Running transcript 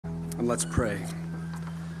And let's pray.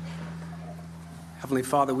 Heavenly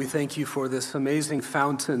Father, we thank you for this amazing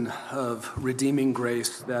fountain of redeeming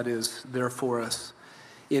grace that is there for us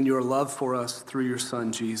in your love for us through your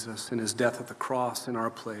Son, Jesus, and his death at the cross in our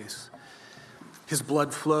place. His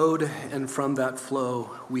blood flowed, and from that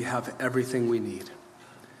flow, we have everything we need.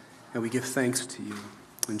 And we give thanks to you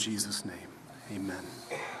in Jesus' name. Amen.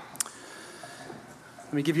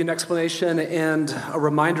 Let me give you an explanation and a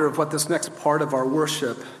reminder of what this next part of our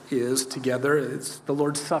worship is together. It's the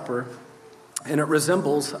Lord's Supper, and it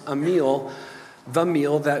resembles a meal, the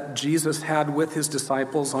meal that Jesus had with his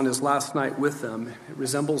disciples on his last night with them. It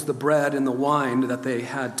resembles the bread and the wine that they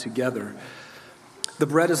had together. The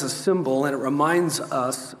bread is a symbol, and it reminds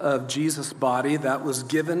us of Jesus' body that was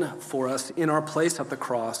given for us in our place at the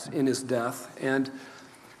cross in his death. And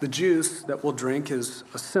the juice that we'll drink is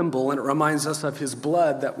a symbol, and it reminds us of his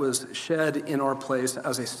blood that was shed in our place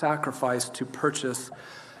as a sacrifice to purchase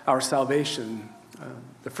our salvation,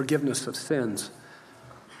 the forgiveness of sins.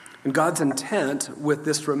 And God's intent with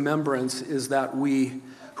this remembrance is that we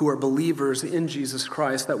who are believers in Jesus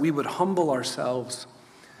Christ, that we would humble ourselves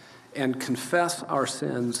and confess our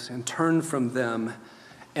sins and turn from them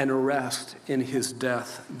and rest in his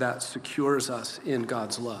death that secures us in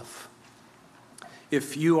God's love.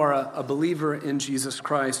 If you are a believer in Jesus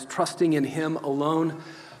Christ, trusting in him alone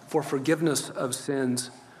for forgiveness of sins,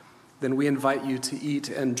 then we invite you to eat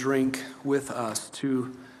and drink with us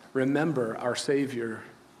to remember our Savior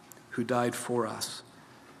who died for us.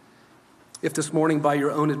 If this morning, by your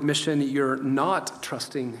own admission, you're not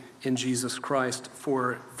trusting in Jesus Christ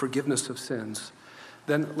for forgiveness of sins,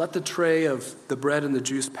 then let the tray of the bread and the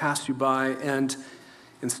juice pass you by, and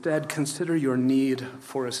instead consider your need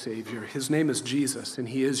for a Savior. His name is Jesus, and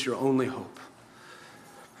he is your only hope.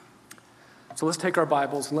 So let's take our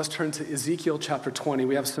Bibles and let's turn to Ezekiel chapter 20.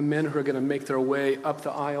 We have some men who are going to make their way up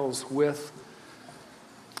the aisles with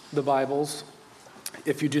the Bibles.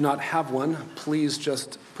 If you do not have one, please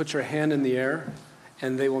just put your hand in the air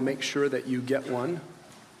and they will make sure that you get one.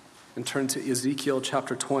 And turn to Ezekiel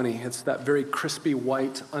chapter 20. It's that very crispy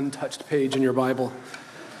white, untouched page in your Bible.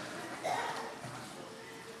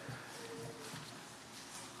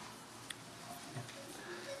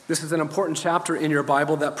 This is an important chapter in your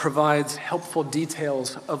Bible that provides helpful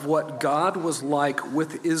details of what God was like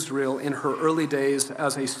with Israel in her early days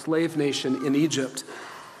as a slave nation in Egypt.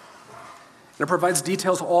 And it provides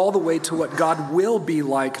details all the way to what God will be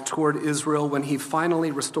like toward Israel when he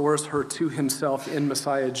finally restores her to himself in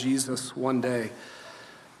Messiah Jesus one day.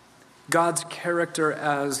 God's character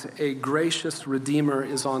as a gracious Redeemer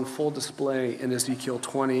is on full display in Ezekiel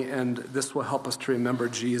 20, and this will help us to remember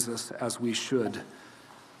Jesus as we should.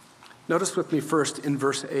 Notice with me first in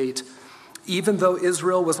verse 8, even though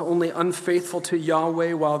Israel was only unfaithful to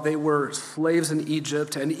Yahweh while they were slaves in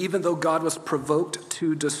Egypt, and even though God was provoked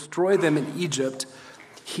to destroy them in Egypt,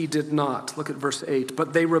 he did not. Look at verse 8.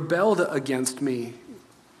 But they rebelled against me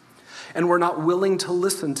and were not willing to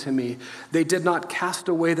listen to me. They did not cast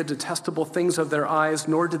away the detestable things of their eyes,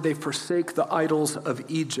 nor did they forsake the idols of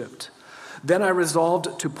Egypt. Then I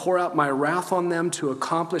resolved to pour out my wrath on them to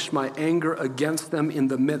accomplish my anger against them in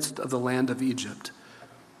the midst of the land of Egypt.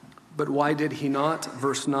 But why did he not?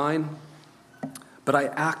 Verse 9, but I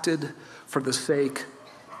acted for the sake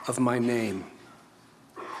of my name.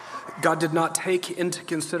 God did not take into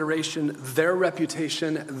consideration their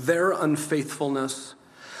reputation, their unfaithfulness,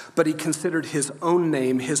 but he considered his own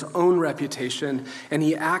name, his own reputation, and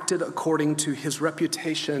he acted according to his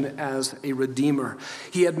reputation as a redeemer.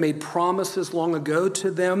 He had made promises long ago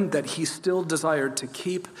to them that he still desired to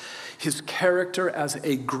keep. His character as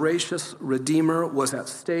a gracious redeemer was at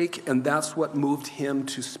stake, and that's what moved him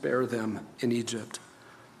to spare them in Egypt.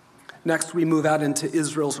 Next, we move out into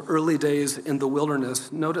Israel's early days in the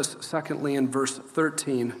wilderness. Notice, secondly, in verse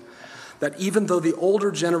 13, that even though the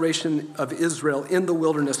older generation of Israel in the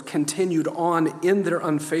wilderness continued on in their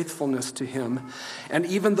unfaithfulness to him, and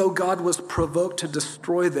even though God was provoked to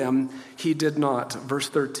destroy them, he did not. Verse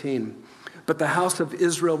 13, but the house of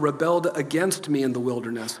Israel rebelled against me in the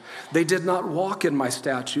wilderness. They did not walk in my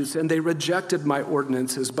statutes, and they rejected my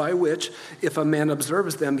ordinances, by which, if a man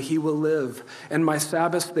observes them, he will live. And my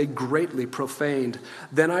Sabbaths they greatly profaned.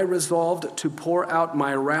 Then I resolved to pour out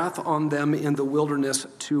my wrath on them in the wilderness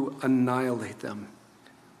to annihilate them.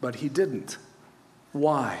 But he didn't.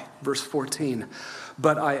 Why? Verse 14,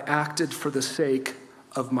 but I acted for the sake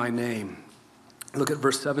of my name. Look at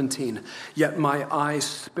verse 17. Yet my eye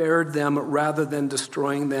spared them rather than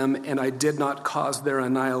destroying them, and I did not cause their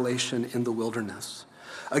annihilation in the wilderness.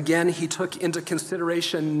 Again, he took into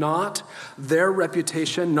consideration not their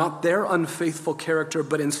reputation, not their unfaithful character,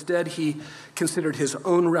 but instead he considered his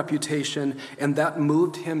own reputation, and that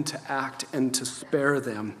moved him to act and to spare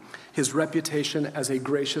them. His reputation as a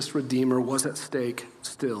gracious Redeemer was at stake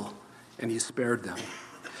still, and he spared them.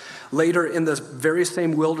 Later in the very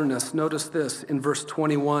same wilderness, notice this in verse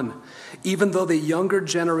 21. Even though the younger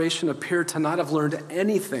generation appeared to not have learned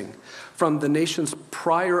anything from the nation's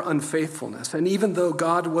prior unfaithfulness, and even though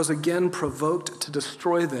God was again provoked to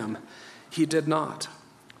destroy them, he did not.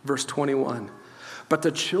 Verse 21. But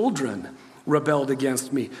the children rebelled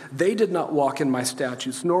against me. They did not walk in my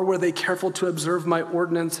statutes, nor were they careful to observe my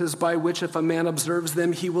ordinances, by which if a man observes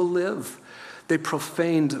them, he will live. They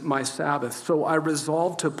profaned my Sabbath, so I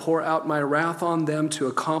resolved to pour out my wrath on them to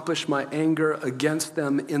accomplish my anger against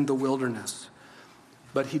them in the wilderness.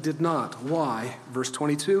 But he did not. Why? Verse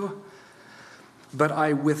 22. But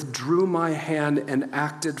I withdrew my hand and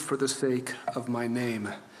acted for the sake of my name.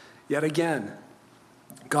 Yet again,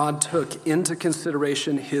 God took into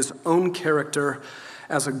consideration his own character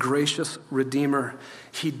as a gracious Redeemer.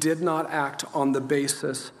 He did not act on the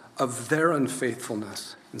basis of their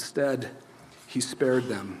unfaithfulness. Instead, he spared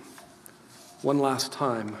them. One last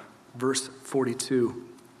time, verse 42.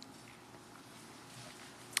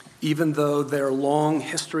 Even though their long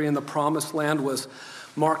history in the promised land was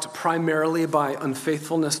marked primarily by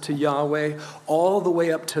unfaithfulness to Yahweh, all the way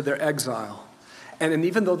up to their exile, and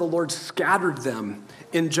even though the Lord scattered them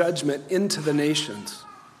in judgment into the nations,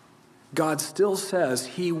 God still says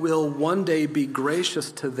he will one day be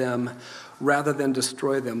gracious to them rather than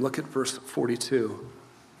destroy them. Look at verse 42.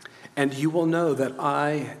 And you will know that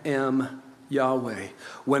I am Yahweh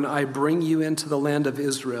when I bring you into the land of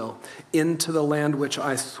Israel, into the land which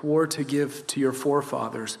I swore to give to your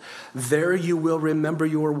forefathers. There you will remember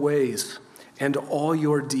your ways and all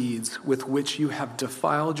your deeds with which you have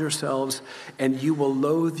defiled yourselves, and you will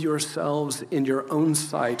loathe yourselves in your own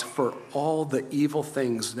sight for all the evil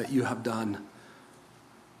things that you have done.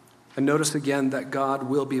 And notice again that God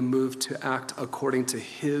will be moved to act according to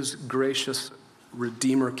his gracious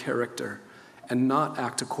Redeemer character and not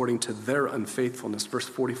act according to their unfaithfulness. Verse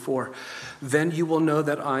 44, then you will know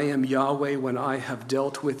that I am Yahweh when I have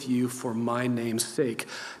dealt with you for my name's sake,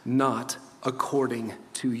 not according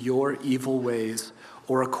to your evil ways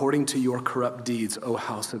or according to your corrupt deeds, O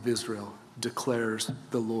house of Israel, declares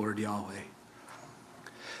the Lord Yahweh.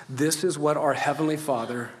 This is what our Heavenly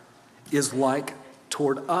Father is like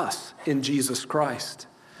toward us in Jesus Christ.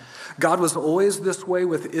 God was always this way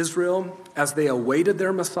with Israel as they awaited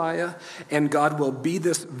their Messiah, and God will be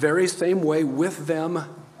this very same way with them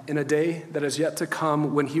in a day that is yet to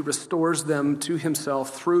come when he restores them to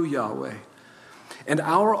himself through Yahweh. And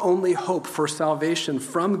our only hope for salvation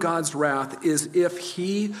from God's wrath is if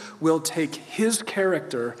he will take his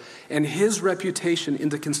character and his reputation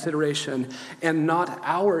into consideration and not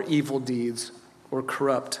our evil deeds or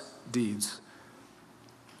corrupt deeds.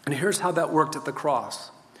 And here's how that worked at the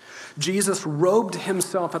cross. Jesus robed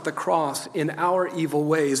himself at the cross in our evil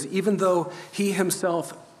ways, even though he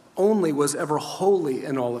himself only was ever holy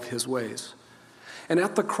in all of his ways. And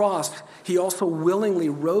at the cross, he also willingly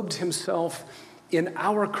robed himself in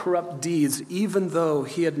our corrupt deeds, even though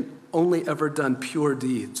he had only ever done pure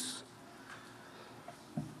deeds.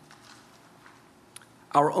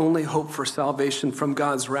 Our only hope for salvation from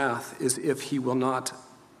God's wrath is if he will not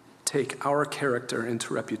take our character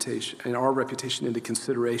into reputation and our reputation into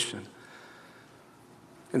consideration.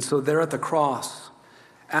 And so there at the cross,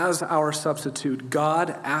 as our substitute,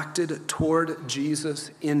 God acted toward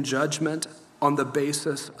Jesus in judgment on the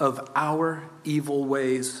basis of our evil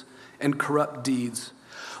ways and corrupt deeds.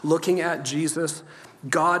 Looking at Jesus,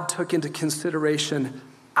 God took into consideration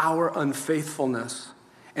our unfaithfulness,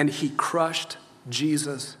 and he crushed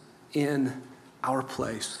Jesus in our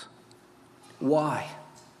place. Why?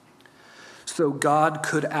 So God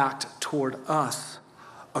could act toward us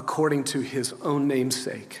according to his own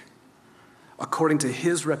namesake, according to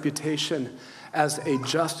his reputation as a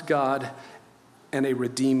just God and a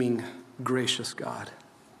redeeming, gracious God.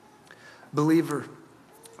 Believer,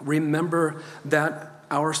 remember that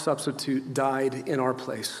our substitute died in our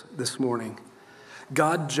place this morning.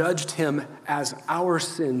 God judged him as our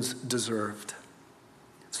sins deserved,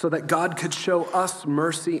 so that God could show us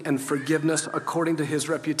mercy and forgiveness according to his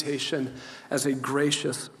reputation as a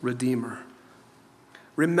gracious Redeemer.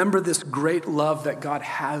 Remember this great love that God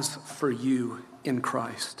has for you in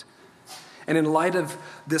Christ. And in light of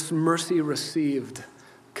this mercy received,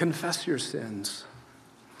 confess your sins.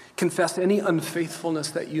 Confess any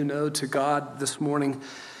unfaithfulness that you know to God this morning,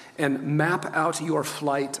 and map out your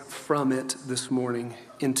flight from it this morning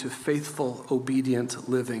into faithful, obedient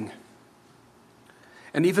living.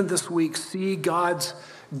 And even this week, see God's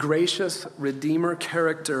gracious Redeemer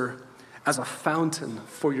character as a fountain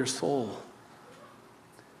for your soul.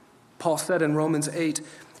 Paul said in Romans 8,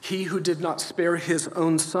 he who did not spare his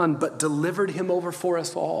own son, but delivered him over for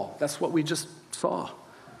us all. That's what we just saw.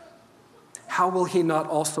 How will he not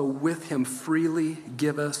also with him freely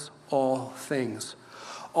give us all things?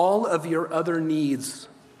 All of your other needs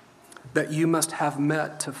that you must have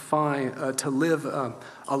met to live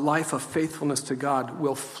a life of faithfulness to God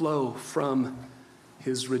will flow from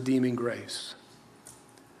his redeeming grace.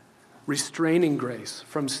 Restraining grace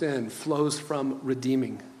from sin flows from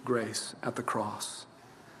redeeming grace at the cross.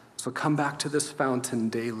 So come back to this fountain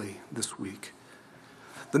daily this week.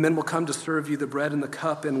 The men will come to serve you the bread and the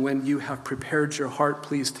cup, and when you have prepared your heart,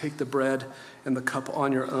 please take the bread and the cup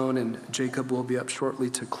on your own, and Jacob will be up shortly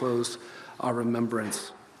to close our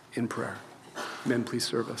remembrance in prayer. Men, please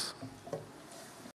serve us.